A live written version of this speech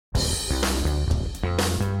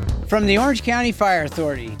From the Orange County Fire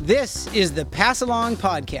Authority, this is the Pass Along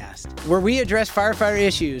Podcast, where we address firefighter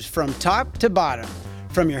issues from top to bottom,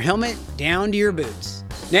 from your helmet down to your boots.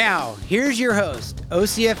 Now, here's your host,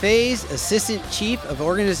 OCFA's Assistant Chief of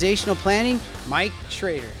Organizational Planning, Mike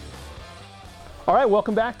Schrader. All right,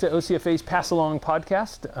 welcome back to OCFA's Pass Along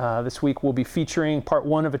Podcast. This week we'll be featuring part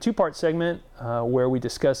one of a two-part segment where we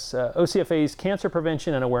discuss OCFA's Cancer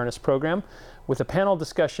Prevention and Awareness Program with a panel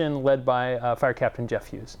discussion led by Fire Captain Jeff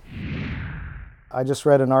Hughes. I just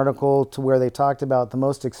read an article to where they talked about the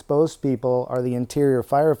most exposed people are the interior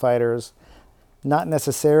firefighters, not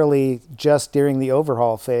necessarily just during the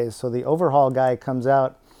overhaul phase. So the overhaul guy comes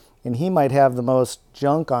out and he might have the most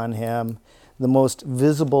junk on him, the most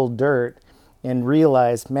visible dirt, and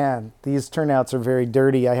realize, man, these turnouts are very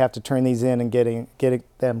dirty. I have to turn these in and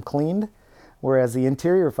get them cleaned. Whereas the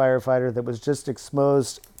interior firefighter that was just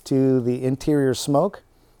exposed to the interior smoke,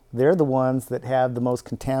 they're the ones that have the most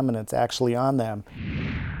contaminants actually on them.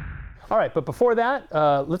 All right, but before that,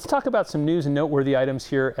 let's talk about some news and noteworthy items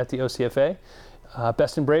here at the OCFA.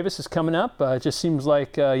 Best and Bravest is coming up. It just seems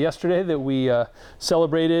like yesterday that we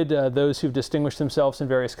celebrated those who've distinguished themselves in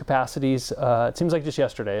various capacities. It seems like just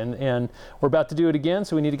yesterday, and we're about to do it again,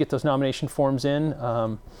 so we need to get those nomination forms in.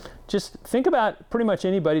 Just think about pretty much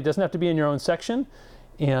anybody. It doesn't have to be in your own section.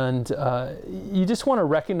 And you just want to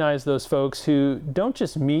recognize those folks who don't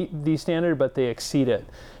just meet the standard, but they exceed it.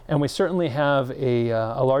 And we certainly have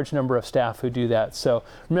a large number of staff who do that. So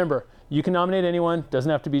remember, you can nominate anyone.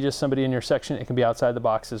 Doesn't have to be just somebody in your section. It can be outside the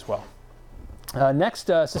box as well. Next,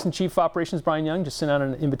 Assistant Chief of Operations Brian Young just sent out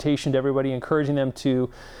an invitation to everybody, encouraging them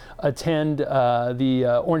to attend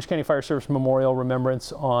the Orange County Fire Service Memorial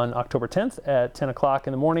Remembrance on October 10th at 10 o'clock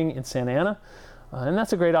in the morning in Santa Ana. And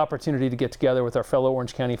that's a great opportunity to get together with our fellow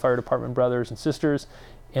Orange County Fire Department brothers and sisters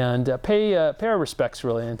and pay our respects,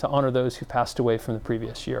 really, and to honor those who passed away from the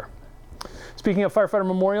previous year. Speaking of firefighter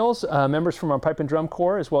memorials, members from our Pipe and Drum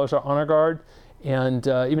Corps, as well as our Honor Guard, and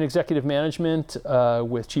even executive management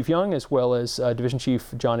with Chief Young, as well as Division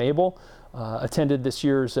Chief John Abel, attended this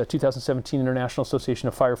year's 2017 International Association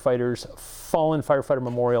of Firefighters Fallen Firefighter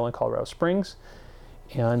Memorial in Colorado Springs.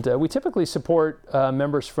 And we typically support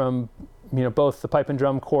members from both the Pipe and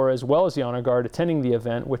Drum Corps as well as the Honor Guard attending the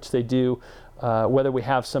event, which they do, whether we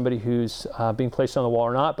have somebody who's being placed on the wall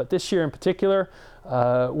or not. But this year in particular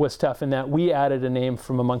was tough in that we added a name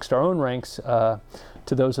from amongst our own ranks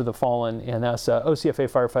to those of the fallen, and that's OCFA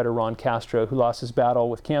firefighter Ron Castro, who lost his battle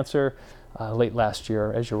with cancer late last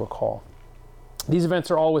year, as you'll recall. These events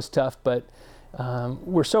are always tough, but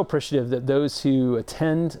we're so appreciative that those who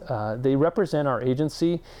attend, they represent our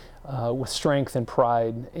agency with strength and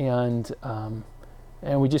pride, and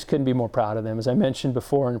we just couldn't be more proud of them. As I mentioned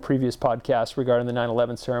before in a previous podcast regarding the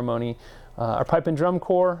 9/11 ceremony, our Pipe and Drum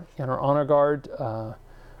Corps and our Honor Guard,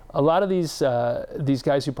 a lot of these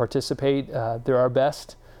guys who participate, they're our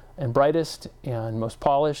best and brightest and most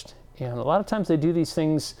polished, and a lot of times they do these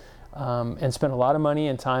things and spend a lot of money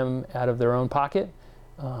and time out of their own pocket.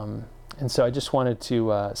 And so I just wanted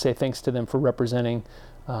to say thanks to them for representing.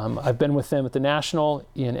 I've been with them at the National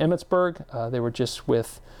in Emmitsburg. They were just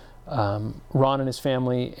with Ron and his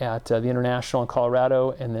family at the International in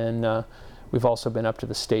Colorado, and then we've also been up to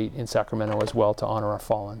the state in Sacramento as well to honor our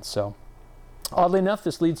fallen. So oddly enough,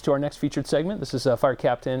 this leads to our next featured segment. This is Fire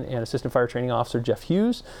Captain and Assistant Fire Training Officer Jeff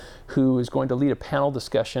Hughes, who is going to lead a panel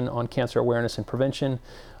discussion on cancer awareness and prevention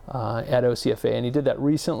at OCFA, and he did that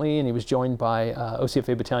recently, and he was joined by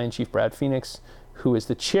OCFA Battalion Chief Brad Phoenix, who is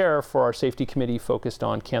the chair for our safety committee focused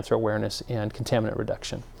on cancer awareness and contaminant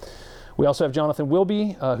reduction. We also have Jonathan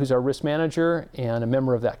Wilby, who's our risk manager and a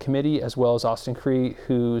member of that committee, as well as Austin Krie,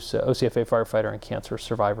 who's OCFA firefighter and cancer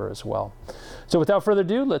survivor as well. So without further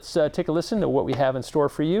ado, let's take a listen to what we have in store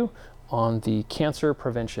for you on the cancer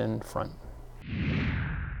prevention front.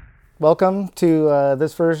 Welcome to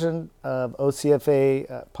this version of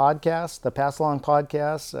OCFA podcast, the Pass Along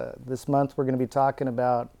Podcast. This month we're going to be talking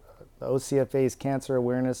about the OCFA's Cancer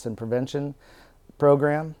Awareness and Prevention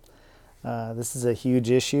Program. This is a huge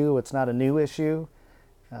issue. It's not a new issue.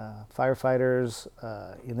 Firefighters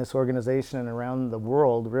in this organization and around the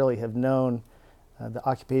world really have known the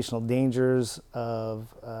occupational dangers of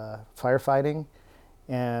firefighting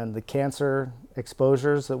and the cancer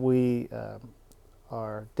exposures that we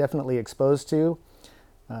are definitely exposed to.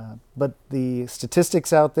 But the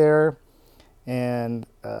statistics out there and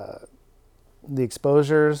the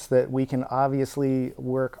exposures that we can obviously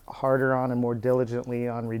work harder on and more diligently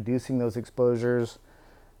on reducing those exposures.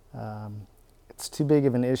 It's too big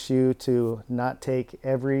of an issue to not take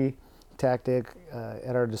every tactic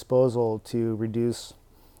at our disposal to reduce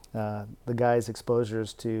the guys'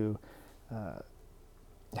 exposures to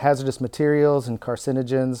hazardous materials and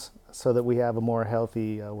carcinogens so that we have a more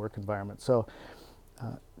healthy work environment. So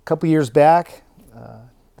a couple years back,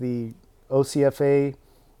 the OCFA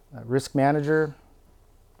risk manager,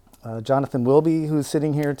 Jonathan Wilby, who's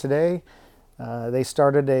sitting here today, they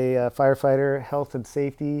started a firefighter health and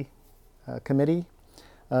safety committee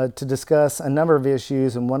to discuss a number of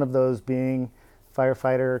issues, and one of those being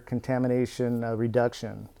firefighter contamination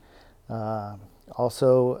reduction.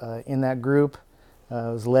 Also in that group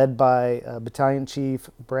was led by Battalion Chief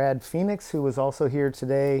Brad Phoenix, who was also here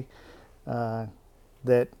today,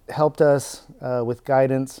 that helped us with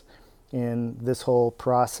guidance in this whole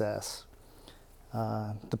process.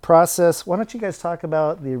 The process, why don't you guys talk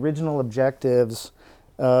about the original objectives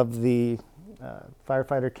of the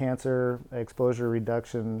firefighter cancer exposure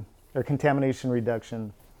reduction or contamination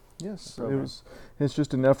reduction? Yes, program? it's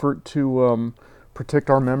just an effort to protect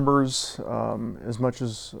our members as much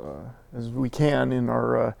as we can in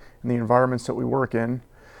our in the environments that we work in.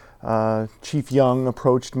 Chief Young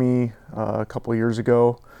approached me a couple of years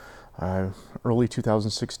ago, early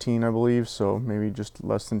 2016, I believe, so maybe just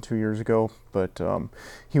less than 2 years ago. But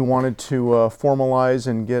he wanted to formalize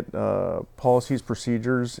and get policies,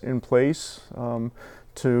 procedures in place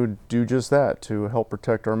to do just that, to help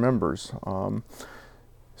protect our members.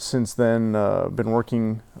 Since then, been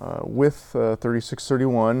working with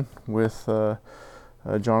 3631, with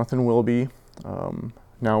Jonathan Wilby,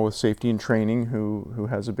 now with Safety and Training, who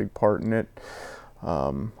has a big part in it.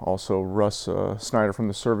 Also Russ Snyder from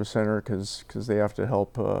the Service Center, because they have to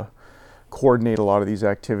help coordinate a lot of these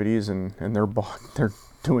activities, and they're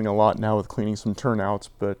doing a lot now with cleaning some turnouts.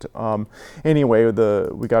 But anyway,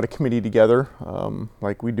 we got a committee together,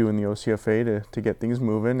 like we do in the OCFA, to get things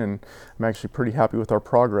moving, and I'm actually pretty happy with our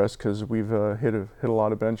progress, because we've hit a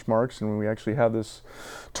lot of benchmarks, and we actually have this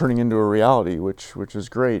turning into a reality, which is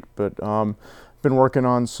great. But been working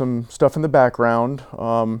on some stuff in the background,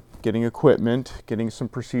 getting equipment, getting some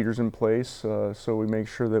procedures in place, so we make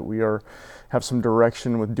sure that we have some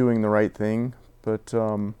direction with doing the right thing. But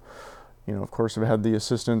you know, of course, I've had the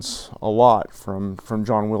assistance a lot from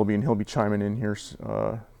John Wilby, and he'll be chiming in here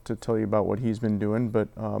to tell you about what he's been doing. But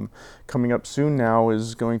coming up soon now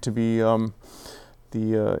is going to be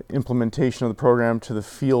the implementation of the program to the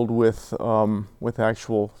field with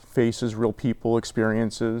actual faces, real people,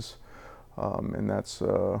 experiences. And that's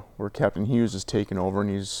where Captain Hughes is taking over,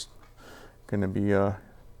 and he's going to be,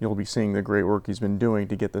 you'll be seeing the great work he's been doing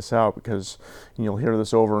to get this out, because you'll hear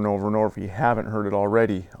this over and over and over if you haven't heard it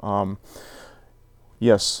already.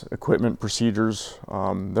 Yes, equipment, procedures,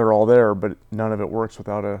 they're all there, but none of it works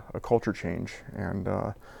without a culture change, and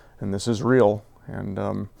this is real, and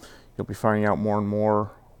you'll be finding out more and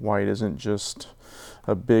more why it isn't just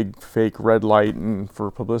a big fake red light and for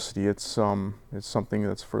publicity. It's something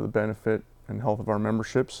that's for the benefit and health of our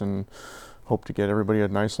memberships, and hope to get everybody a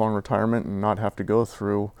nice long retirement and not have to go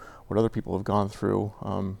through what other people have gone through,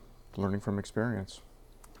 learning from experience.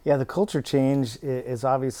 Yeah, the culture change is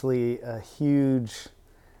obviously a huge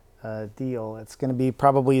deal. It's going to be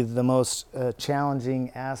probably the most challenging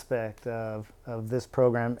aspect of this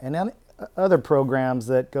program and other programs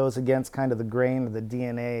that goes against kind of the grain of the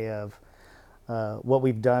DNA of what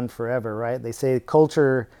we've done forever, right? They say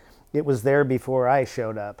culture, it was there before I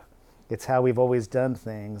showed up. It's how we've always done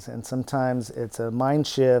things. And sometimes it's a mind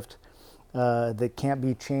shift that can't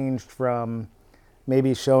be changed from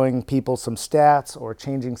maybe showing people some stats or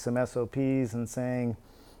changing some SOPs and saying,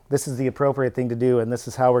 this is the appropriate thing to do and this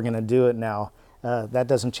is how we're going to do it now. That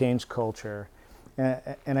doesn't change culture.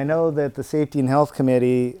 And I know that the Safety and Health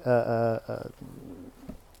Committee,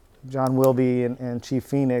 John Wilby and Chief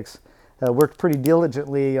Phoenix, worked pretty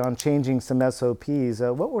diligently on changing some SOPs.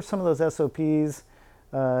 What were some of those SOPs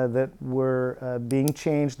that were being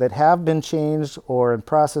changed, that have been changed, or in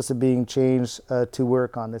process of being changed to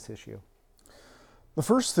work on this issue? The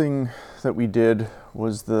first thing that we did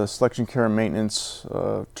was the selection, care, and maintenance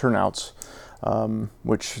turnouts,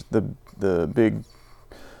 which the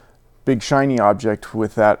big shiny object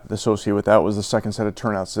with that, associated with that, was the second set of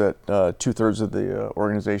turnouts that 2/3 of the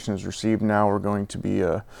organization has received. Now we're going to be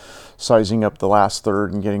sizing up the last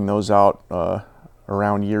third and getting those out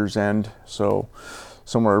around year's end. So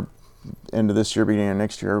somewhere end of this year, beginning of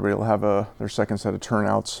next year, everybody will have their second set of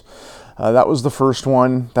turnouts. That was the first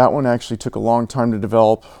one. That one actually took a long time to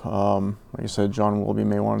develop. Like I said, John Wilby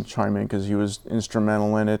may want to chime in because he was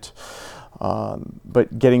instrumental in it.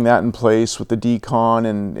 But getting that in place with the decon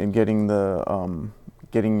and getting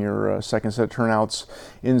getting your second set of turnouts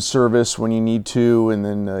in service when you need to, and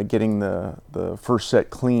then getting the first set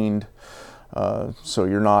cleaned, so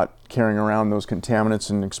you're not carrying around those contaminants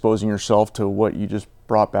and exposing yourself to what you just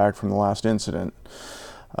brought back from the last incident.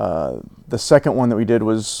 The second one that we did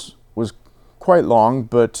was quite long,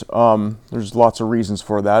 but there's lots of reasons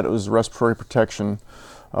for that. It was respiratory protection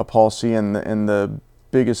policy, and the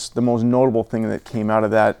most notable thing that came out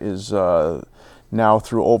of that is now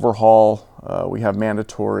through overhaul, we have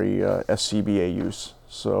mandatory SCBA use.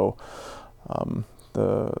 So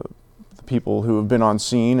the people who have been on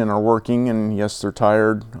scene and are working, and yes, they're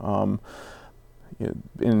tired.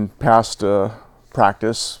 In past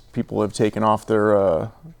practice, people have taken off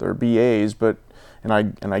their BAs, and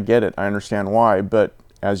I get it. I understand why. But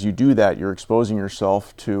as you do that, you're exposing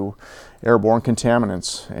yourself to airborne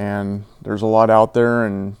contaminants, and there's a lot out there.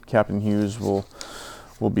 And Captain Hughes will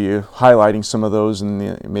be highlighting some of those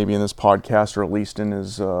maybe in this podcast, or at least in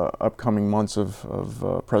his upcoming months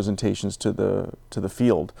of presentations to the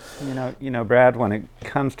field. You know, Brad, when it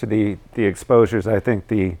comes to the exposures, I think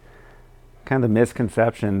the kind of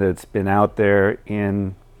misconception that's been out there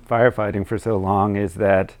in firefighting for so long is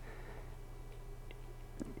that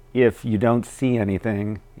if you don't see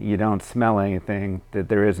anything, you don't smell anything, that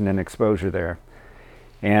there isn't an exposure there.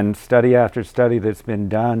 And study after study that's been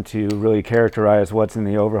done to really characterize what's in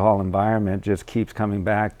the overhaul environment just keeps coming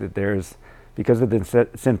back, that there's, because of the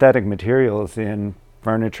synthetic materials in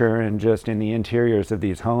furniture and just in the interiors of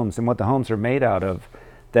these homes and what the homes are made out of,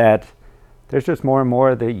 that there's just more and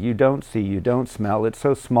more that you don't see, you don't smell. It's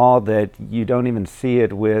so small that you don't even see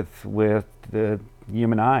it with the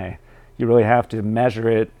human eye. You really have to measure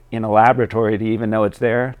it in a laboratory to even know it's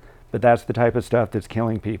there, but that's the type of stuff that's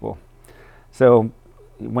killing people. So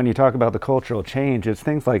when you talk about the cultural change, it's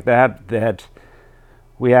things like that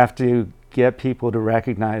we have to get people to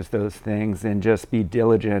recognize those things and just be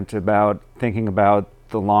diligent about thinking about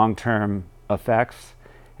the long-term effects,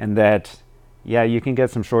 and that, yeah, you can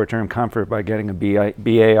get some short-term comfort by getting a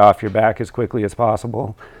BA off your back as quickly as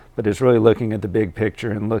possible, but it's really looking at the big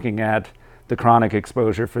picture and looking at the chronic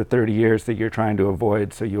exposure for 30 years that you're trying to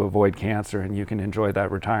avoid, so you avoid cancer and you can enjoy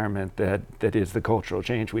that retirement that is the cultural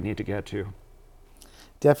change we need to get to.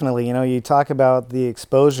 Definitely. You talk about the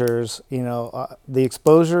exposures, the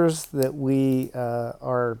exposures that we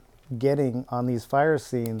are getting on these fire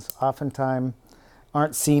scenes oftentimes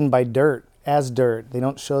aren't seen by dirt. They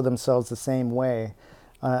don't show themselves the same way.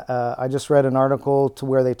 I just read an article to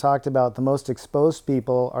where they talked about the most exposed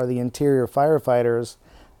people are the interior firefighters,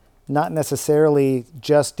 not necessarily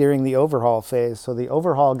just during the overhaul phase. So the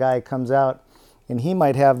overhaul guy comes out and he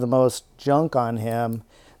might have the most junk on him,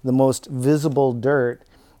 the most visible dirt,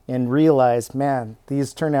 and realize, man,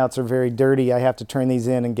 these turnouts are very dirty. I have to turn these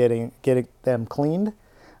in and get them cleaned.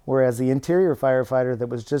 Whereas the interior firefighter that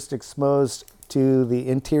was just exposed to the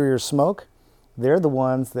interior smoke, they're the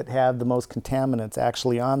ones that have the most contaminants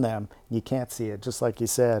actually on them. You can't see it, just like you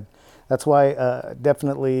said. That's why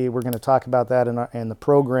definitely we're going to talk about that in the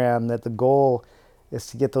program, that the goal is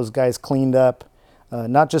to get those guys cleaned up,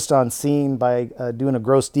 not just on scene by doing a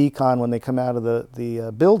gross decon when they come out of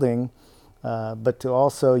the building, but to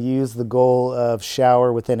also use the goal of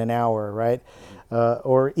shower within an hour, right?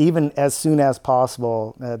 Or even as soon as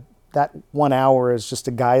possible. That 1 hour is just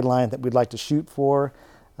a guideline that we'd like to shoot for,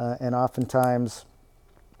 and oftentimes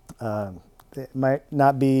it might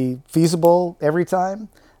not be feasible every time,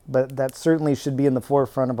 but that certainly should be in the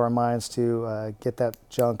forefront of our minds to get that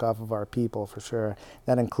junk off of our people for sure.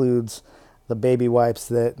 That includes the baby wipes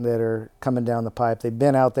that are coming down the pipe. They've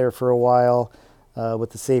been out there for a while with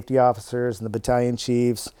the safety officers and the battalion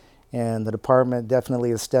chiefs, and the department definitely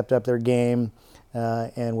has stepped up their game,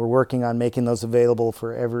 and we're working on making those available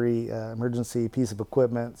for every emergency piece of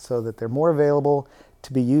equipment so that they're more available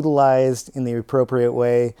to be utilized in the appropriate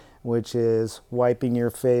way, which is wiping your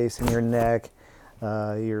face and your neck,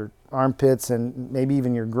 your armpits, and maybe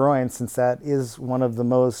even your groin, since that is one of the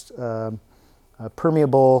most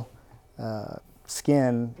permeable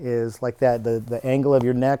skin is like that, the angle of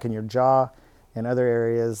your neck and your jaw and other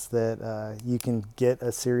areas that you can get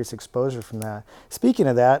a serious exposure from that. Speaking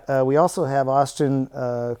of that, we also have Austin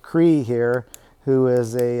Krie here, who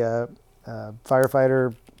is a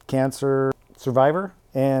firefighter cancer survivor.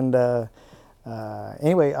 And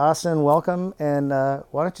anyway, Austin, welcome. And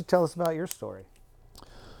why don't you tell us about your story?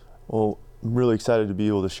 Well, I'm really excited to be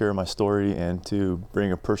able to share my story and to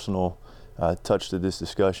bring a personal touch to this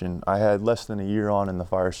discussion. I had less than a year on in the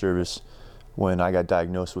fire service when I got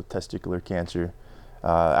diagnosed with testicular cancer.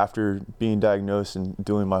 After being diagnosed and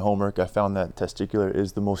doing my homework, I found that testicular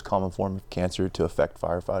is the most common form of cancer to affect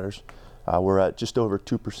firefighters. We're at just over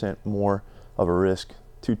 2% more of a risk,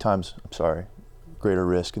 greater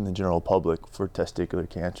risk in the general public for testicular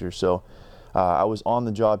cancer. So I was on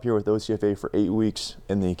the job here with OCFA for 8 weeks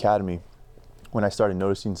in the academy when I started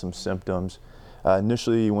noticing some symptoms.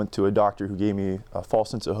 Initially went to a doctor who gave me a false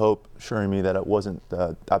sense of hope, assuring me that it wasn't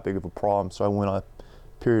that big of a problem. So I went on a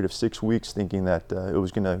period of 6 weeks thinking that it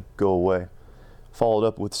was going to go away. Followed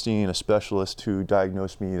up with seeing a specialist who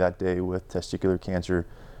diagnosed me that day with testicular cancer,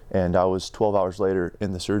 and I was 12 hours later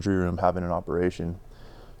in the surgery room having an operation.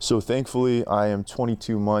 So thankfully, I am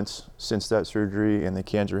 22 months since that surgery, and the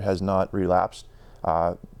cancer has not relapsed.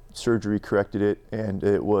 Surgery corrected it, and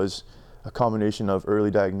it was a combination of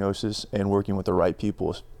early diagnosis and working with the right people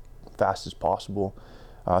as fast as possible.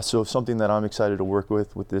 So something that I'm excited to work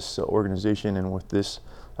with this organization and with this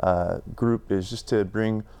group is just to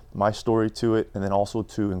bring my story to it, and then also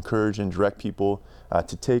to encourage and direct people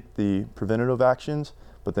to take the preventative actions,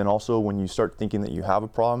 but then also when you start thinking that you have a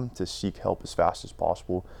problem, to seek help as fast as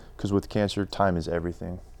possible, because with cancer, time is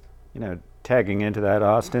everything. You know, tagging into that,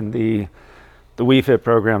 Austin, the WeFit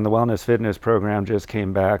program, the Wellness Fitness program, just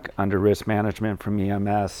came back under risk management from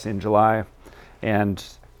EMS in July. And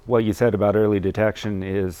what you said about early detection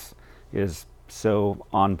is so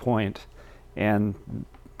on point. And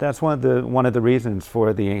that's one of the reasons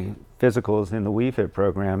for the physicals in the WeFit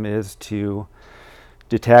program, is to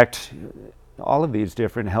detect all of these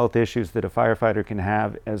different health issues that a firefighter can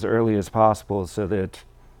have as early as possible, so that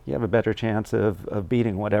you have a better chance of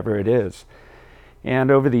beating whatever it is.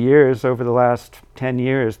 And over the years, over the last 10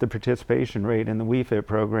 years, the participation rate in the WeFit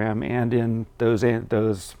program and in those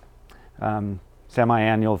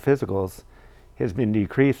semi-annual physicals has been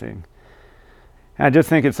decreasing. And I just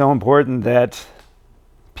think it's so important that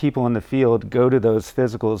people in the field go to those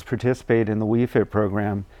physicals, participate in the WeFit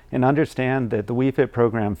program, and understand that the WeFit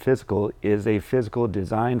program physical is a physical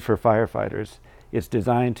designed for firefighters. It's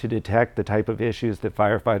designed to detect the type of issues that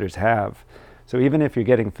firefighters have. So even if you're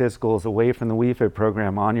getting physicals away from the WeFit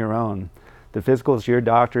program on your own, the physicals your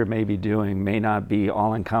doctor may be doing may not be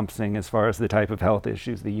all-encompassing as far as the type of health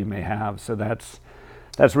issues that you may have. So that's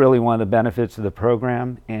really one of the benefits of the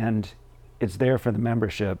program, and it's there for the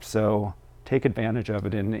membership. So take advantage of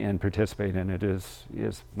it and participate in it is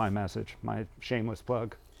my message, my shameless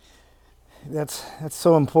plug. That's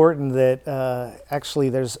so important that actually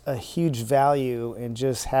there's a huge value in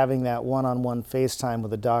just having that one-on-one FaceTime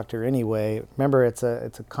with a doctor anyway. Remember, it's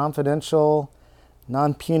a confidential,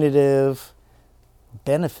 non-punitive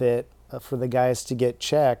benefit for the guys to get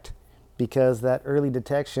checked, because that early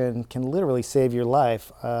detection can literally save your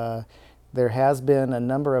life. There has been a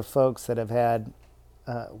number of folks that have had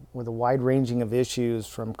with a wide ranging of issues,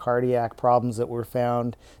 from cardiac problems that were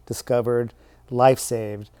found, discovered, life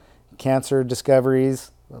saved. Cancer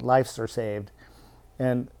discoveries, lives are saved.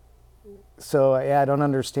 And so I don't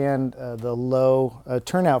understand the low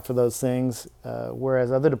turnout for those things,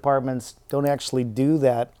 whereas other departments don't actually do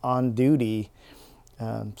that on duty.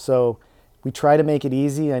 So we try to make it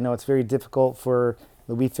easy. I know it's very difficult for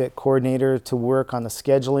the WeFit coordinator to work on the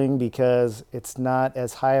scheduling, because it's not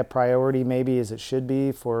as high a priority maybe as it should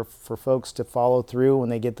be for folks to follow through when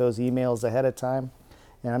they get those emails ahead of time.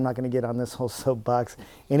 And I'm not going to get on this whole soapbox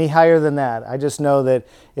any higher than that. I just know that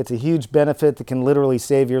it's a huge benefit that can literally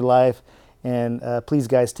save your life. And please,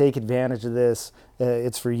 guys, take advantage of this.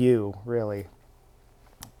 It's for you, really.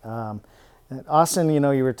 Austin,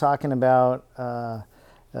 you were talking about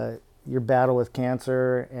your battle with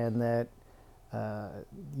cancer, and that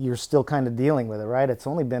you're still kind of dealing with it, right? It's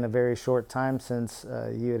only been a very short time since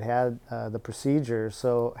you had the procedure.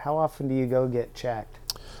 So how often do you go get checked?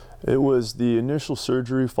 It was the initial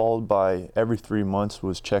surgery, followed by every 3 months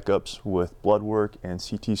was checkups with blood work and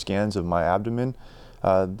CT scans of my abdomen.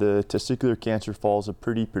 The testicular cancer follows a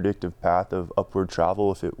pretty predictive path of upward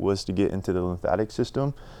travel if it was to get into the lymphatic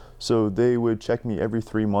system. So they would check me every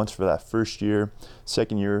 3 months for that first year.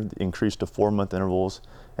 Second year increased to 4-month intervals.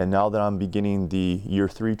 And now that I'm beginning the year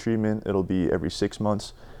 3 treatment, it'll be every 6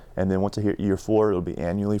 months. And then once I hit year 4, it'll be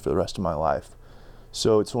annually for the rest of my life.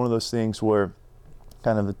 So it's one of those things where,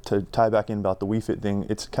 kind of to tie back in about the WeFit thing,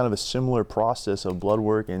 it's kind of a similar process of blood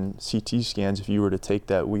work and CT scans. If you were to take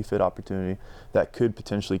that WeFit opportunity, that could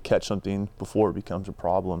potentially catch something before it becomes a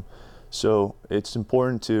problem. So it's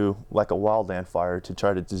important to, like a wildland fire, to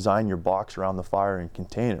try to design your box around the fire and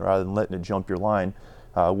contain it rather than letting it jump your line.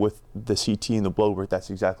 With the CT and the blood work, that's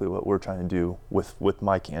exactly what we're trying to do with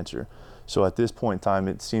my cancer. So at this point in time,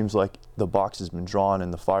 it seems like the box has been drawn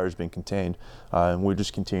and the fire has been contained, and we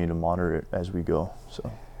just continue to monitor it as we go.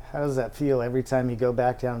 So, how does that feel every time you go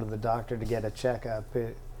back down to the doctor to get a checkup?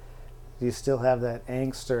 Do you still have that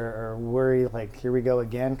angst or worry, like, here we go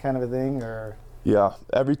again kind of a thing? Or yeah,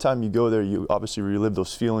 every time you go there, you obviously relive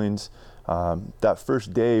those feelings. That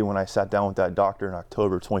first day when I sat down with that doctor in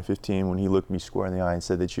October 2015, when he looked me square in the eye and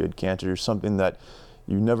said that you had cancer, something that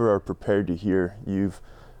you never are prepared to hear.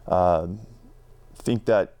 think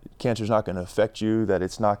that cancer is not going to affect you, that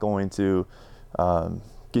it's not going to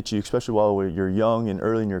get you, especially while you're young and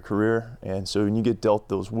early in your career. And so when you get dealt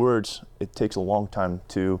those words, it takes a long time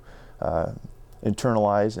to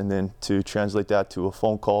internalize, and then to translate that to a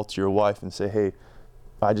phone call to your wife and say, hey,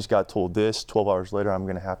 I just got told this, 12 hours later I'm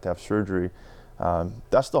going to have surgery.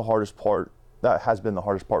 That's the hardest part. That has been the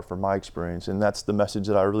hardest part from my experience, and that's the message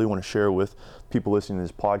that I really want to share with people listening to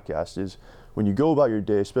this podcast is when you go about your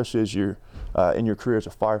day, especially as you're in your career as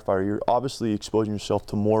a firefighter, you're obviously exposing yourself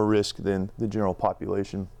to more risk than the general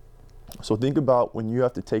population. So think about when you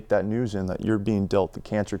have to take that news in that you're being dealt the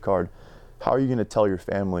cancer card, how are you going to tell your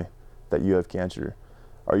family that you have cancer?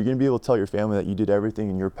 Are you going to be able to tell your family that you did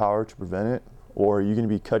everything in your power to prevent it? Or are you going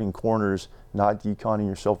to be cutting corners, not deconning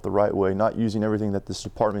yourself the right way, not using everything that this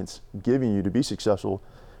department's giving you to be successful,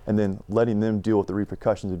 and then letting them deal with the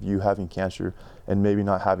repercussions of you having cancer and maybe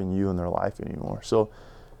not having you in their life anymore? So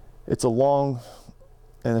it's a long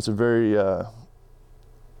and it's a very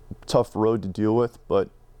tough road to deal with, but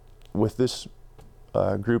with this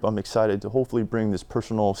group, I'm excited to hopefully bring this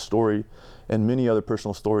personal story and many other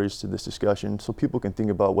personal stories to this discussion so people can think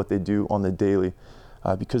about what they do on the daily.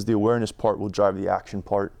 Because the awareness part will drive the action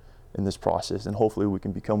part in this process, and hopefully we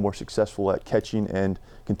can become more successful at catching and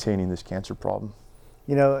containing this cancer problem.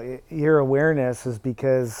 You know, your awareness is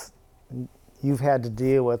because you've had to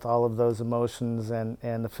deal with all of those emotions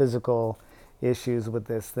and the physical issues with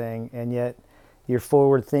this thing, and yet you're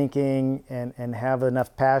forward thinking and have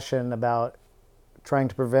enough passion about trying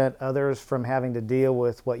to prevent others from having to deal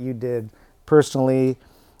with what you did personally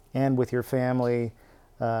and with your family.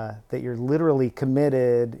 That you're literally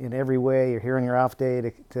committed in every way. You're here on your off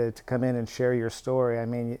day to come in and share your story. I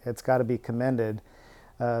mean, it's got to be commended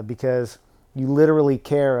because you literally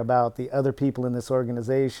care about the other people in this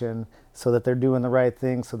organization so that they're doing the right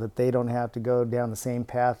thing, so that they don't have to go down the same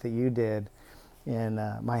path that you did. And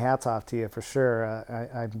my hat's off to you for sure.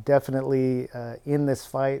 I'm definitely in this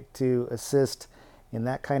fight to assist in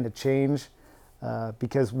that kind of change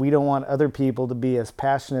because we don't want other people to be as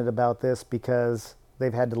passionate about this because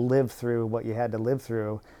they've had to live through what you had to live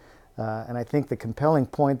through. And I think the compelling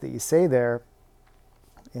point that you say there,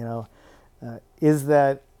 is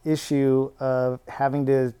that issue of having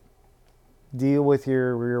to deal with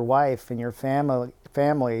your wife and your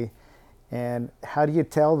family, and how do you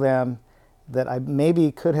tell them that I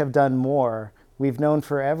maybe could have done more? We've known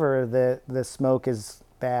forever that the smoke is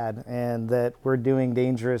bad and that we're doing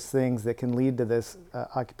dangerous things that can lead to this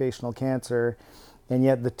occupational cancer, and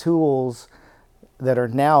yet the tools that are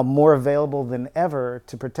now more available than ever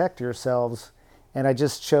to protect yourselves, and I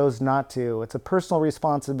just chose not to. It's a personal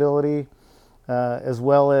responsibility, as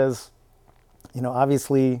well as,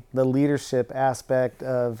 obviously the leadership aspect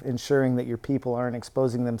of ensuring that your people aren't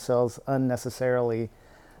exposing themselves unnecessarily.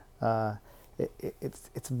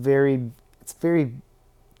 It's very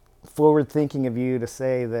forward thinking of you to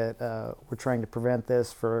say that we're trying to prevent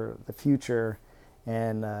this for the future,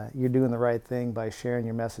 and you're doing the right thing by sharing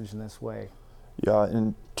your message in this way. Yeah,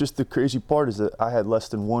 and just the crazy part is that I had less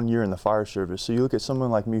than 1 year in the fire service. So you look at someone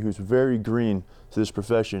like me who's very green to this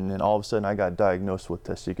profession, and all of a sudden I got diagnosed with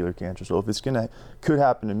testicular cancer. So if could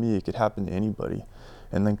happen to me, it could happen to anybody.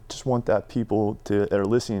 And then just want that people that are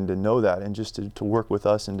listening to know that, and just to work with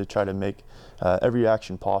us and to try to make every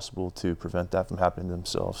action possible to prevent that from happening to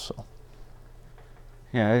themselves. So.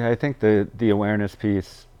 Yeah, I think the awareness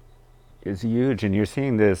piece is huge, and you're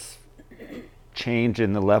seeing this change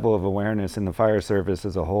in the level of awareness in the fire service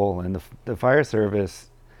as a whole. And the fire service,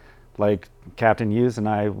 like Captain Hughes and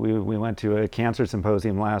I, we went to a cancer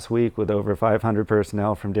symposium last week with over 500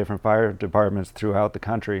 personnel from different fire departments throughout the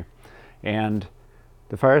country. And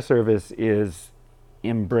the fire service is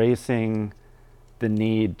embracing the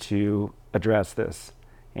need to address this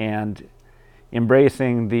and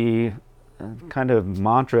embracing the kind of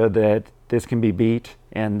mantra that this can be beat,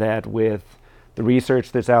 and that with the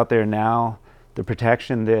research that's out there now, the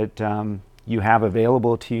protection that you have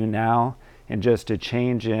available to you now, and just a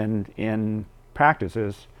change in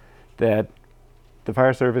practices, that the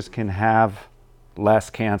fire service can have less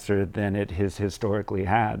cancer than it has historically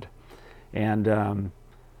had. And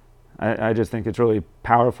I just think it's really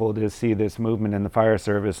powerful to see this movement in the fire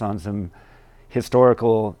service on some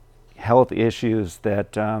historical health issues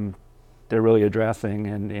that they're really addressing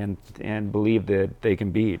and believe that they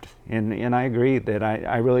can beat. And I agree that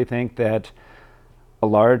I really think that a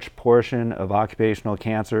large portion of occupational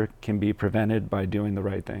cancer can be prevented by doing the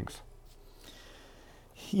right things.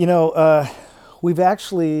 We've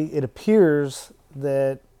actually, it appears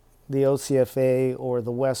that the OCFA or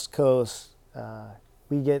the West Coast,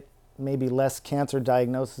 we get maybe less cancer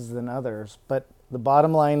diagnoses than others. But the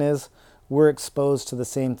bottom line is we're exposed to the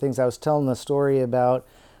same things. I was telling the story about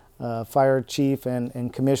Fire Chief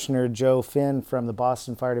and Commissioner Joe Finn from the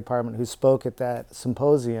Boston Fire Department, who spoke at that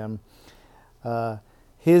symposium.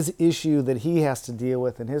 His issue that he has to deal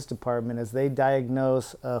with in his department is they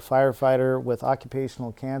diagnose a firefighter with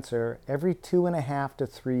occupational cancer every 2.5 to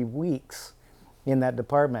 3 weeks in that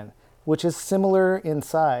department, which is similar in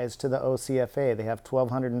size to the OCFA. They have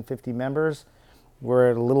 1,250 members.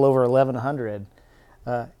 We're at a little over 1,100.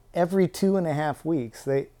 Every 2.5 weeks,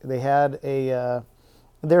 they had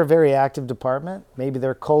they're a very active department. Maybe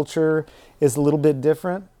their culture is a little bit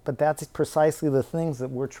different, but that's precisely the things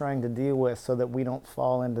that we're trying to deal with so that we don't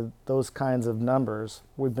fall into those kinds of numbers.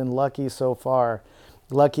 We've been lucky so far.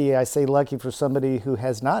 Lucky, I say lucky for somebody who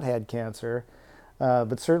has not had cancer,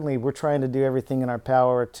 but certainly we're trying to do everything in our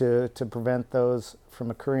power to prevent those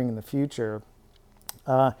from occurring in the future.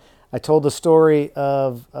 I told the story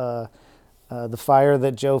of the fire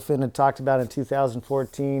that Joe Finn had talked about in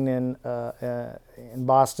 2014 in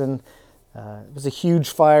Boston. It was a huge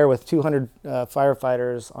fire with 200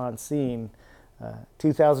 firefighters on scene.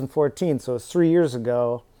 2014, so it's 3 years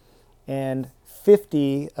ago, and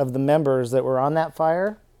 50 of the members that were on that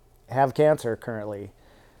fire have cancer currently.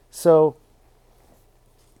 So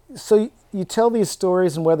you tell these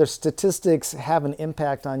stories, and whether statistics have an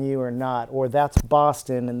impact on you or not, or that's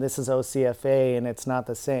Boston and this is OCFA and it's not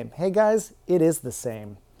the same. Hey guys, it is the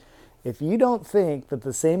same. If you don't think that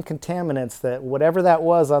the same contaminants, that whatever that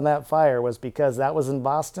was on that fire was because that was in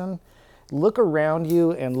Boston, look around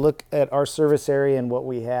you and look at our service area and what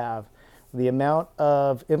we have. The amount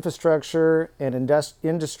of infrastructure and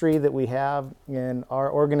industry that we have in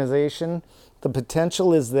our organization, the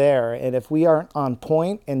potential is there. And if we aren't on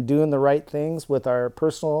point and doing the right things with our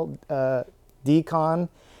personal decon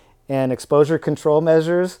and exposure control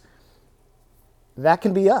measures, that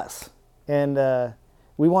can be us. And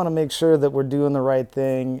we want to make sure that we're doing the right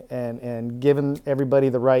thing and giving everybody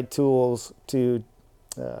the right tools to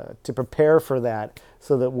prepare for that,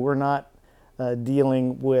 so that we're not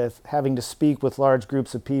dealing with having to speak with large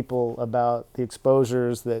groups of people about the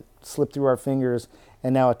exposures that slip through our fingers,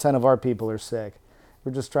 and now a ton of our people are sick.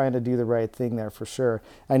 We're just trying to do the right thing there for sure.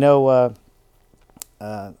 I know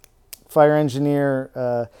fire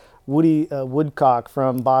engineer Woody Woodcock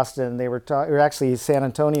from Boston, they were or actually San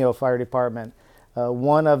Antonio Fire Department.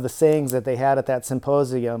 One of the sayings that they had at that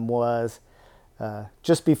symposium was,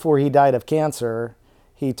 just before he died of cancer,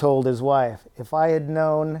 he told his wife, if I had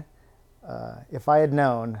known,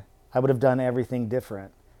 I would have done everything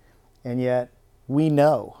different. And yet we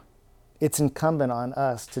know it's incumbent on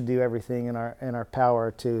us to do everything in our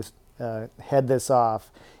power to head this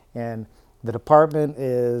off. And the department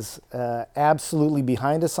is absolutely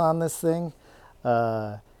behind us on this thing.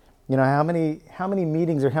 You know, how many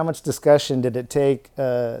meetings or how much discussion did it take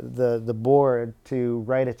the board to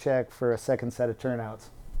write a check for a second set of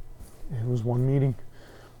turnouts? It was one meeting.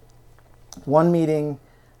 One meeting,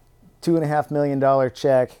 $2.5 million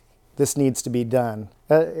check. This needs to be done.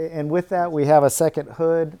 And with that, we have a second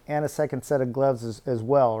hood and a second set of gloves as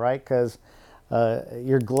well, right? Because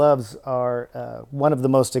your gloves are one of the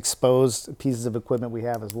most exposed pieces of equipment we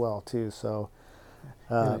have as well, too. So.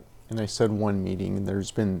 And I said one meeting, and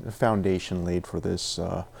there's been a foundation laid for this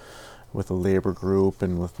with a labor group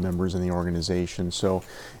and with members in the organization. So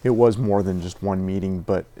it was more than just one meeting,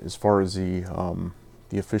 but as far as the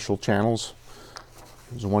official channels,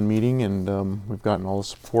 it was one meeting, and we've gotten all the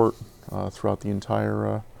support throughout the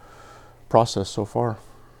entire process so far.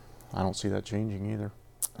 I don't see that changing either.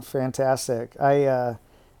 Fantastic. I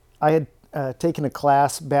had taken a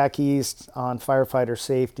class back east on firefighter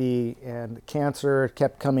safety, and cancer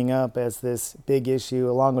kept coming up as this big issue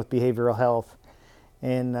along with behavioral health.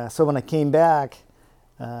 And so when I came back,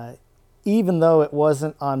 even though it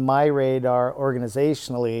wasn't on my radar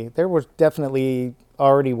organizationally, there was definitely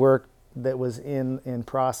already work that was in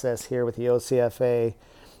process here with the OCFA.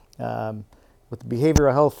 With the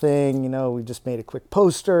behavioral health thing, you know, we just made a quick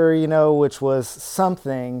poster, you know, which was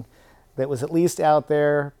something that was at least out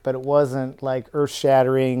there, but it wasn't like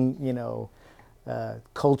earth-shattering, you know,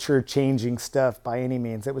 culture-changing stuff by any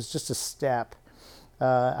means. It was just a step.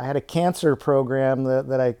 I had a cancer program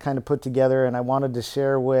that I kind of put together, and I wanted to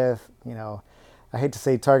share with, you know, I hate to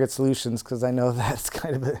say Target Solutions because I know that's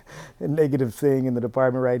kind of a negative thing in the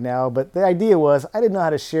department right now, but the idea was I didn't know how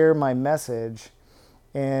to share my message,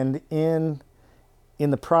 and in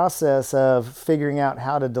the process of figuring out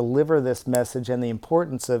how to deliver this message and the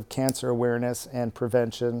importance of cancer awareness and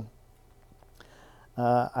prevention,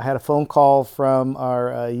 I had a phone call from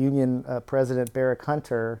our union president, Barrick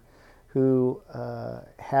Hunter, who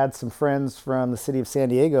had some friends from the city of San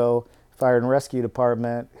Diego fire and rescue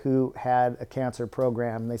department who had a cancer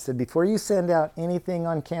program. They said, before you send out anything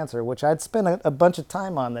on cancer, which I'd spent a bunch of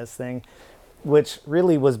time on this thing, which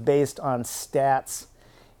really was based on stats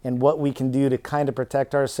and what we can do to kind of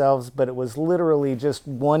protect ourselves, but it was literally just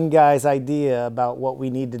one guy's idea about what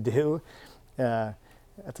we need to do.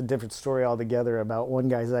 That's a different story altogether about one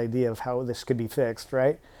guy's idea of how this could be fixed,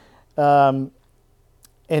 right?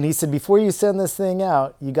 And he said, before you send this thing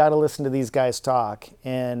out, you got to listen to these guys talk.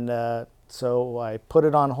 And so I put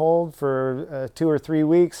it on hold for 2 or 3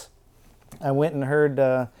 weeks. I went and heard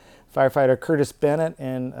firefighter Curtis Bennett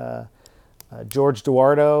and George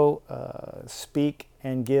Duardo speak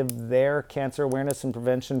and give their cancer awareness and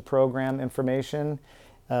prevention program information.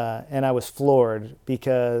 And I was floored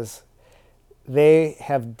because they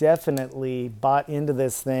have definitely bought into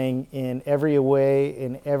this thing in every way,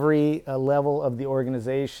 in every level of the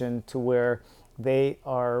organization, to where they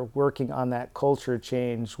are working on that culture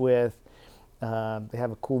change with, they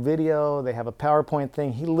have a cool video, they have a PowerPoint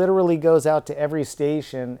thing. He literally goes out to every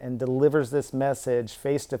station and delivers this message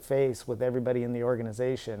face to face with everybody in the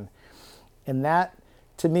organization. And that,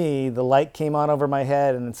 to me, the light came on over my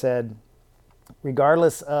head and said,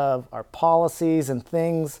 regardless of our policies and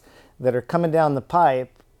things that are coming down the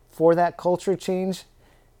pipe for that culture change,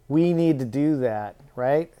 we need to do that,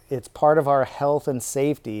 right? It's part of our health and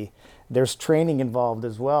safety. There's training involved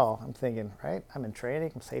as well. I'm thinking, right? I'm in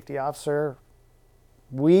training, I'm a safety officer.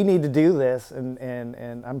 We need to do this,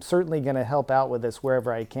 and I'm certainly going to help out with this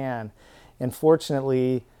wherever I can. And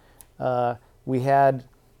fortunately, we had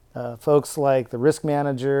folks like the risk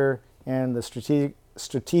manager and the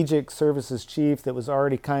strategic services chief that was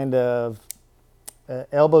already kind of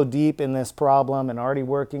elbow deep in this problem and already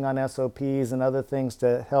working on SOPs and other things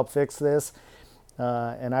to help fix this.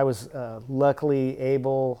 And I was luckily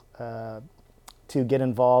able to get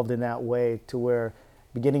involved in that way, to where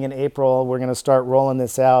beginning in April, we're going to start rolling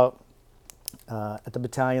this out at the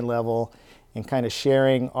battalion level and kind of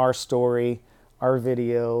sharing our story, our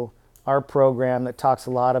video, our program that talks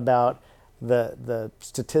a lot about the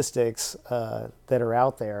statistics that are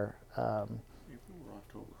out there.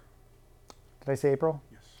 Did I say April?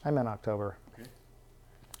 Yes. I meant October. Okay.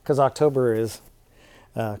 Because October is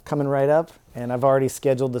coming right up, and I've already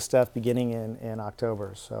scheduled the stuff beginning in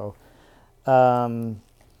October. So,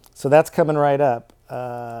 so that's coming right up.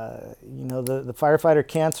 You know, the firefighter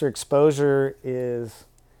cancer exposure is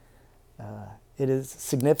it is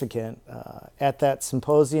significant. At that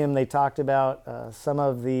symposium, they talked about some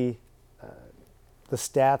of the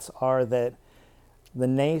stats are that the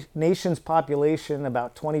nation's population,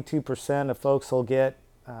 about 22% of folks will get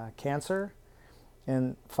cancer.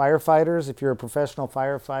 And firefighters, if you're a professional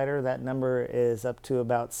firefighter, that number is up to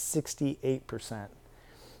about 68%.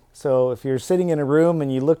 So if you're sitting in a room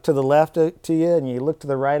and you look to the left to you and you look to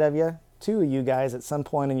the right of you, 2 of you guys at some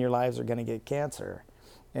point in your lives are going to get cancer.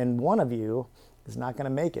 And 1 of you is not going to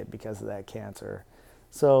make it because of that cancer.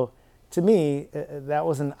 So to me, that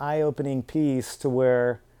was an eye-opening piece to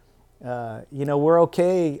where you know, we're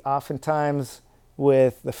okay oftentimes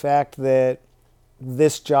with the fact that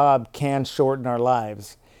this job can shorten our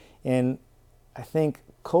lives. And I think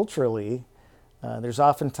culturally, there's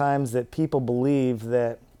oftentimes that people believe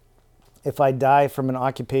that if I die from an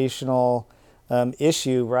occupational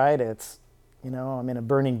issue, right, it's, you know, I'm in a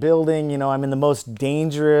burning building, you know, I'm in the most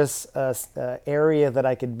dangerous area that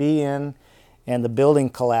I could be in, and the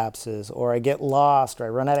building collapses, or I get lost, or I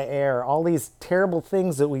run out of air, all these terrible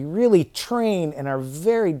things that we really train and are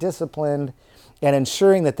very disciplined in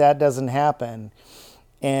ensuring that that doesn't happen.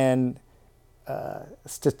 And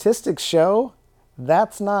statistics show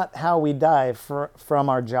that's not how we die from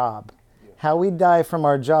our job. How we die from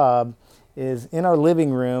our job is in our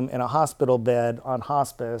living room in a hospital bed on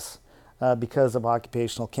hospice because of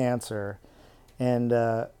occupational cancer. And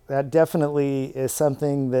that definitely is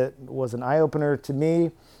something that was an eye-opener to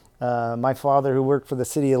me. My father, who worked for the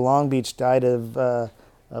city of Long Beach, died of a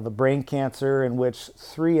brain cancer, in which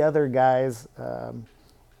 3 other guys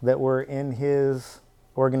that were in his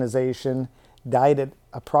organization died at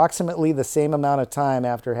approximately the same amount of time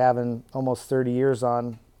after having almost 30 years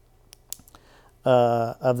on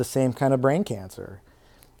of the same kind of brain cancer.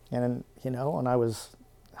 And, you know, when I was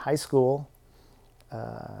high school,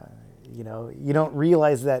 you know, you don't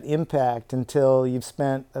realize that impact until you've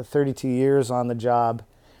spent 32 years on the job,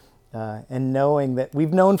 and knowing that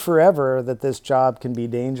we've known forever that this job can be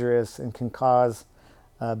dangerous and can cause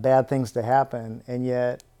bad things to happen. And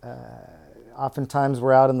yet, oftentimes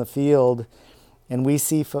we're out in the field and we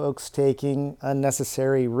see folks taking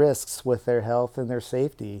unnecessary risks with their health and their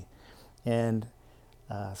safety. And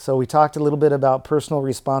so we talked a little bit about personal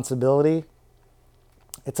responsibility.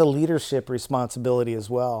 it's a leadership responsibility as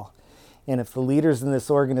well. And if the leaders in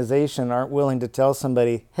this organization aren't willing to tell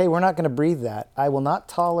somebody, hey, we're not going to breathe that. I will not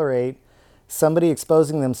tolerate somebody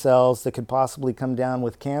exposing themselves that could possibly come down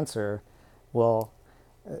with cancer. Well,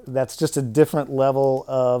 that's just a different level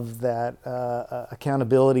of that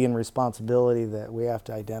accountability and responsibility that we have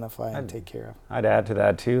to identify and take care of. I'd add to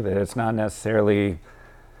that too, that it's not necessarily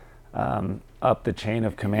up the chain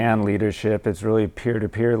of command leadership. It's really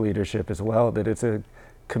peer-to-peer leadership as well, that it's a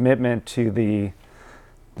commitment to the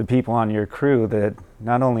people on your crew, that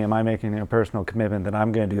not only am I making a personal commitment that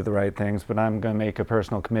I'm going to do the right things, but I'm going to make a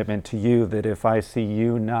personal commitment to you that if I see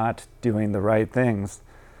you not doing the right things,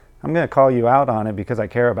 I'm going to call you out on it because I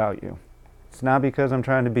care about you. It's not because I'm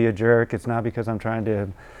trying to be a jerk. It's not because I'm trying to,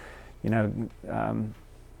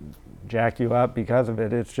 jack you up because of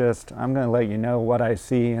it. It's just, I'm going to let you know what I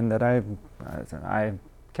see and that I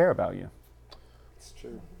care about you. It's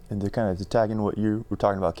true. And to kind of tag in what you were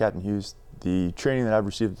talking about, Captain Hughes, the training that I've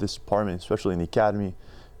received at this department, especially in the academy,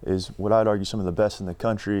 is what I'd argue some of the best in the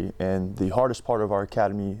country. And the hardest part of our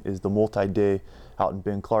academy is the multi-day out in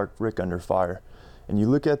Ben Clark, Rick under fire. And you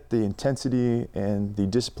look at the intensity and the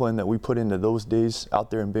discipline that we put into those days out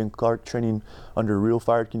there in Ben Clark training under real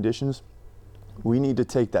fire conditions. We need to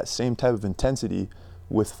take that same type of intensity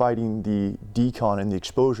with fighting the decon and the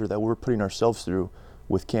exposure that we're putting ourselves through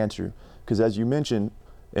with cancer. Because as you mentioned,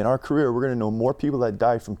 in our career, we're going to know more people that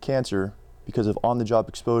die from cancer because of on-the-job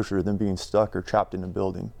exposure than being stuck or trapped in a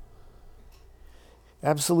building.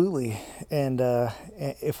 Absolutely. And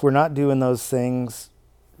if we're not doing those things,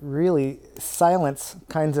 really, silence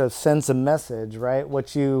kind of sends a message, right?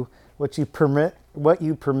 What you permit,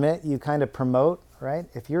 you kind of promote, right?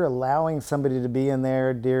 If you're allowing somebody to be in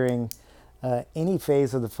there during any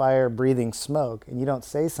phase of the fire breathing smoke and you don't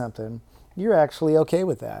say something, you're actually okay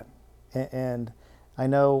with that. And I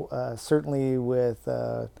know certainly with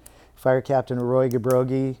Fire Captain Roy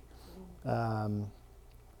Gabrogi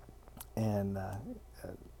and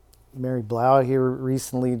Mary Blau here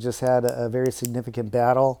recently just had a very significant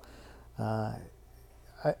battle. I'm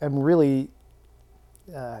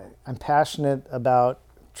passionate about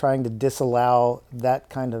trying to disallow that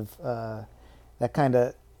kind of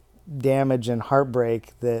damage and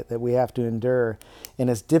heartbreak that we have to endure. And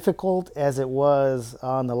as difficult as it was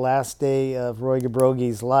on the last day of Roy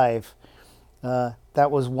Gabrogi's life, that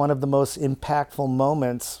was one of the most impactful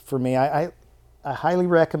moments for me. I highly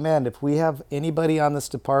recommend, if we have anybody on this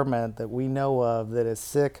department that we know of that is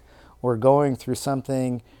sick or going through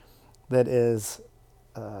something that is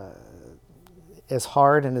as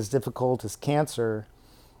hard and as difficult as cancer,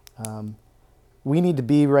 we need to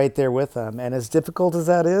be right there with them. And as difficult as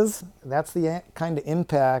that is, that's the kind of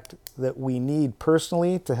impact that we need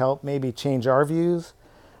personally to help maybe change our views.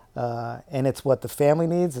 And it's what the family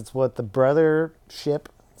needs. It's what the brothership,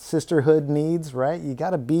 sisterhood needs, right? You got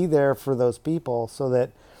to be there for those people so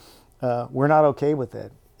that we're not okay with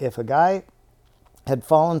it. If a guy had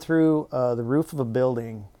fallen through the roof of a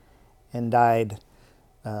building and died,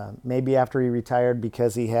 maybe after he retired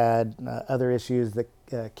because he had other issues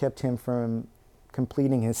that kept him from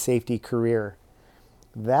completing his safety career,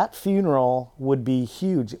 that funeral would be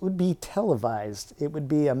huge. It would be televised. It would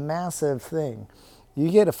be a massive thing.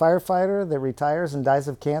 You get a firefighter that retires and dies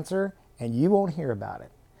of cancer, and you won't hear about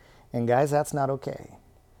it. And guys, that's not okay.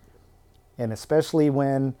 And especially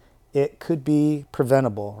when it could be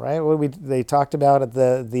preventable, right? They talked about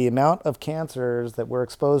the amount of cancers that we're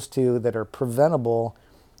exposed to that are preventable,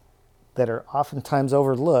 that are oftentimes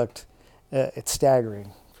overlooked. It's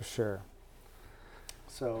staggering, for sure.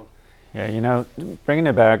 So, yeah, bringing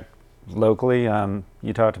it back locally,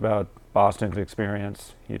 you talked about Boston's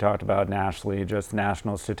experience. You talked about nationally, just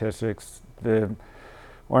national statistics. The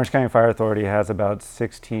Orange County Fire Authority has about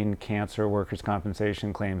 16 cancer workers'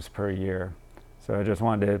 compensation claims per year. So I just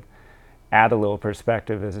wanted to add a little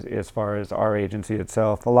perspective as far as our agency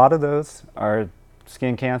itself. A lot of those are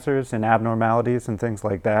skin cancers and abnormalities and things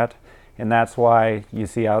like that. And that's why you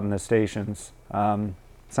see out in the stations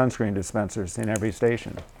sunscreen dispensers in every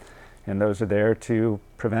station. And those are there to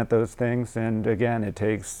prevent those things. And again, it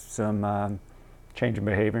takes some change in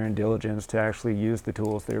behavior and diligence to actually use the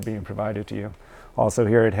tools that are being provided to you. Also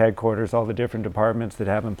here at headquarters, all the different departments that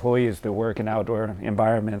have employees that work in outdoor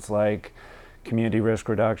environments like community risk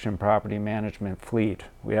reduction, property management, fleet.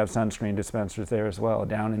 We have sunscreen dispensers there as well,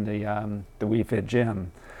 down in the WeFit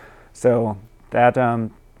gym. So that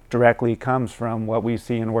directly comes from what we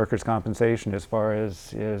see in workers' compensation as far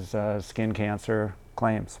as skin cancer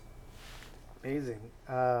claims. Amazing.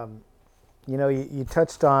 You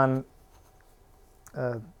touched on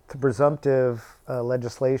the presumptive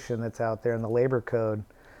legislation that's out there in the labor code.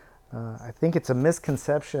 I think it's a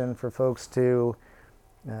misconception for folks to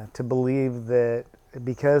believe that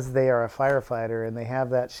because they are a firefighter and they have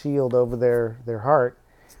that shield over their heart,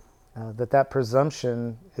 that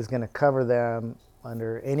presumption is going to cover them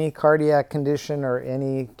under any cardiac condition or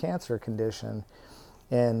any cancer condition.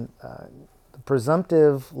 And the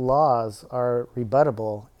presumptive laws are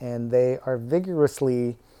rebuttable, and they are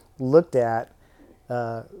vigorously looked at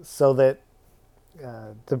so that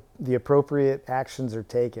the appropriate actions are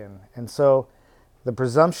taken. And so the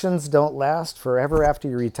presumptions don't last forever after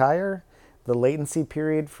you retire. The latency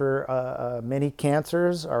period for many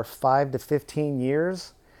cancers are 5 to 15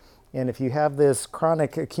 years. And if you have this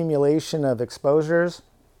chronic accumulation of exposures,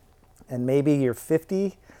 and maybe you're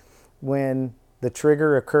 50 when the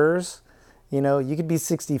trigger occurs, you could be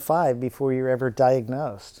 65 before you're ever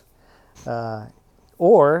diagnosed.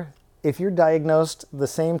 Or if you're diagnosed the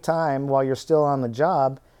same time while you're still on the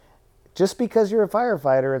job, just because you're a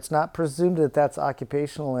firefighter, it's not presumed that that's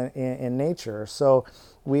occupational in nature. So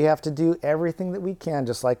we have to do everything that we can,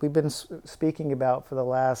 just like we've been speaking about for the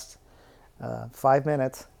last 5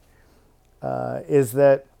 minutes, is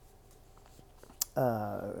that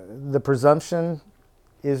the presumption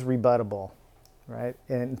is rebuttable, right?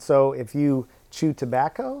 And so if you chew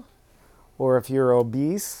tobacco, or if you're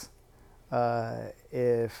obese,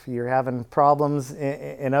 if you're having problems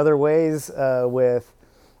in other ways with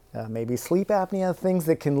maybe sleep apnea, things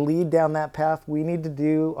that can lead down that path, we need to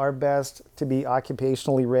do our best to be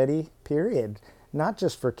occupationally ready, period. Not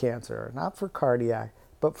just for cancer, not for cardiac,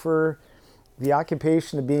 but for the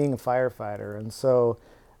occupation of being a firefighter. And so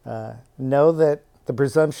know that the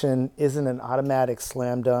presumption isn't an automatic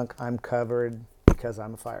slam dunk, I'm covered because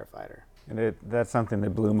I'm a firefighter. And that's something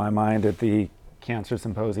that blew my mind at the cancer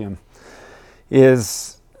symposium,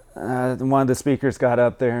 is one of the speakers got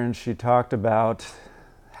up there and she talked about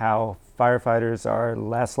how firefighters are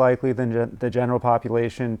less likely than the general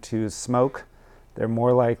population to smoke. They're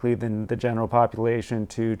more likely than the general population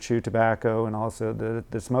to chew tobacco and also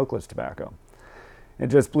the smokeless tobacco. It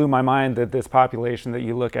just blew my mind that this population that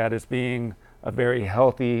you look at as being a very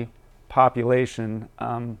healthy population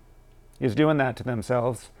is doing that to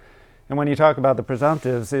themselves. And when you talk about the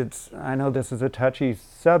presumptives, I know this is a touchy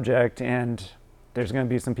subject and there's going to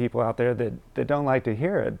be some people out there that don't like to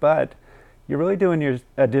hear it, but you're really doing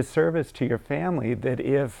a disservice to your family that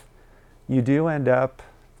if you do end up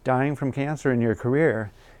dying from cancer in your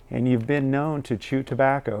career and you've been known to chew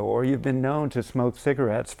tobacco or you've been known to smoke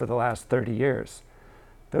cigarettes for the last 30 years,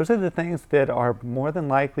 those are the things that are more than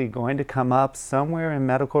likely going to come up somewhere in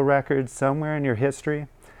medical records, somewhere in your history,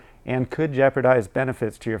 and could jeopardize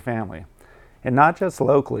benefits to your family. And not just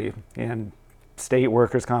locally in state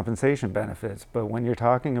workers' compensation benefits, but when you're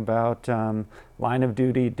talking about line of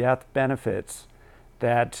duty death benefits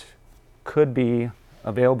that could be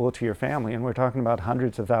available to your family, and we're talking about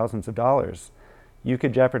hundreds of thousands of dollars, you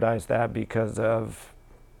could jeopardize that because of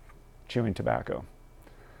chewing tobacco.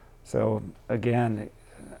 So again,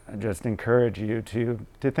 I just encourage you to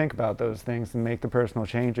think about those things and make the personal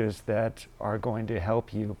changes that are going to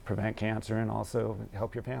help you prevent cancer and also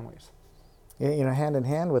help your families. Hand in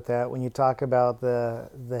hand with that, when you talk about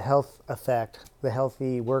the health effect, the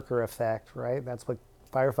healthy worker effect, right? That's what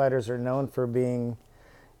firefighters are known for being,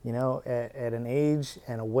 at an age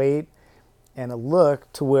and a weight and a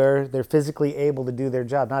look to where they're physically able to do their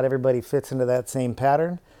job. Not everybody fits into that same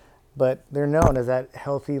pattern, but they're known as that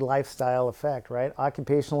healthy lifestyle effect, right?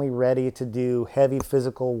 Occupationally ready to do heavy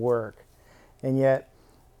physical work. And yet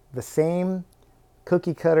the same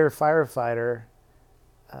cookie cutter firefighter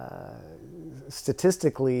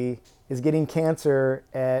statistically is getting cancer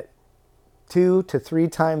at 2 to 3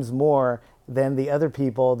 times more than the other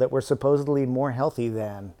people that were supposedly more healthy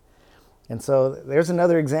than. And so there's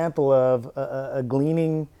another example of a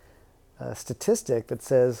gleaning statistic that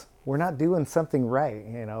says we're not doing something right.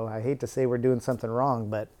 I hate to say we're doing something wrong,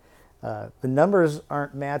 but the numbers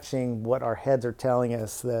aren't matching what our heads are telling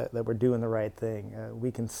us that we're doing the right thing.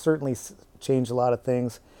 We can certainly change a lot of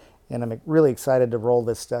things. And I'm really excited to roll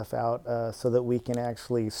this stuff out so that we can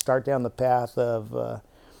actually start down the path of a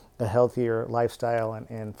healthier lifestyle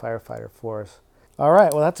and firefighter force. All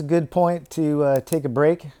right, well, that's a good point to take a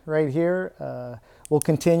break right here. We'll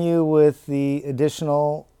continue with the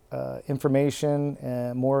additional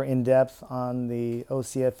information more in depth on the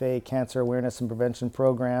OCFA Cancer Awareness and Prevention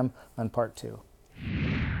Program on Part 2.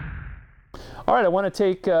 All right, I want to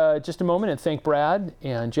take just a moment and thank Brad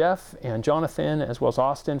and Jeff and Jonathan, as well as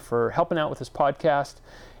Austin, for helping out with this podcast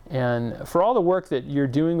and for all the work that you're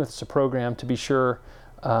doing with this program to be sure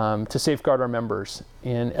to safeguard our members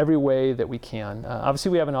in every way that we can.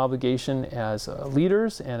 Obviously, we have an obligation as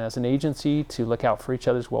leaders and as an agency to look out for each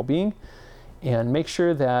other's well-being and make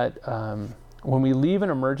sure that when we leave an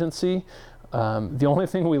emergency, the only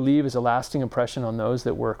thing we leave is a lasting impression on those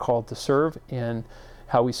that we're called to serve, and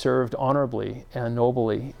how we served honorably and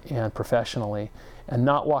nobly and professionally, and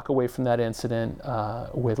not walk away from that incident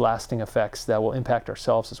with lasting effects that will impact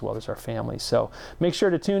ourselves as well as our families. So make sure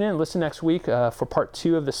to tune in, listen next week for part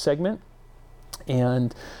 2 of this segment,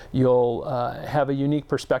 and you'll have a unique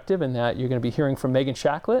perspective in that you're going to be hearing from Megan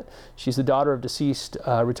Shacklett. She's the daughter of deceased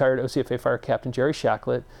retired OCFA Fire Captain Jerry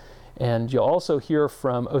Shacklett, and you'll also hear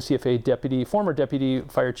from OCFA former Deputy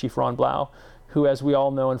Fire Chief Ron Blau, who, as we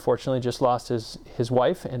all know, unfortunately just lost his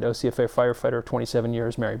wife and OCFA firefighter of 27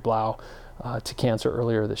 years, Mary Blau, to cancer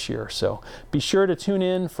earlier this year. So be sure to tune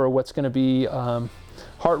in for what's going to be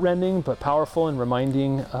heartrending but powerful, and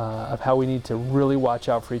reminding of how we need to really watch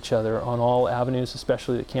out for each other on all avenues,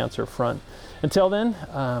 especially the cancer front. Until then,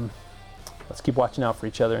 let's keep watching out for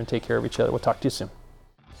each other and take care of each other. We'll talk to you soon.